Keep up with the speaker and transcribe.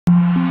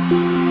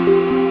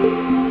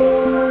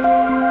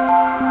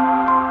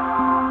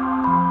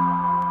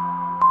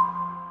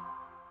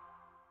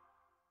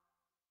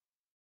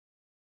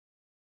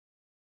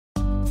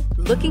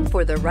Looking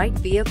for the right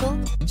vehicle?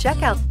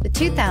 Check out the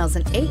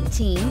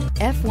 2018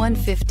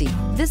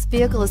 F-150. This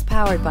vehicle is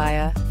powered by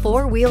a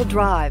four-wheel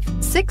drive,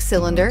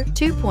 six-cylinder,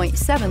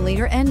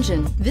 2.7-liter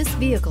engine. This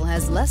vehicle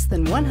has less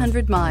than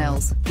 100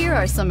 miles. Here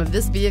are some of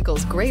this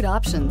vehicle's great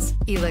options: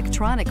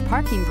 electronic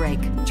parking brake,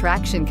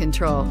 traction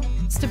control,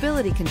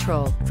 stability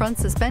control, front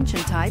suspension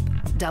type,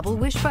 double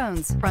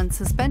wishbones, front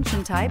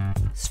suspension type,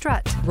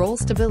 strut, roll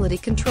stability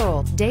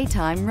control,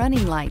 daytime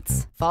running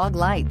lights, fog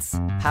lights,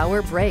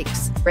 power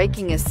brakes,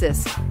 braking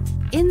assist.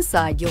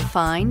 Inside you'll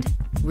find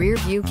rear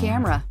view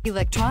camera,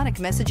 electronic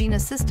messaging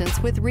assistance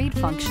with read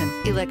function,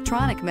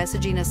 electronic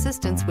messaging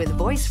assistance with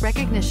voice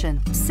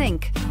recognition,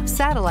 sync,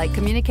 satellite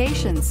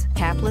communications,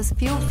 tapless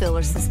fuel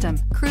filler system,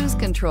 cruise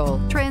control,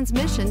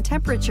 transmission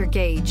temperature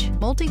gauge,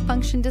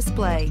 multifunction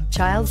display,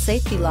 child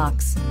safety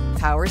locks,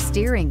 power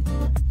steering.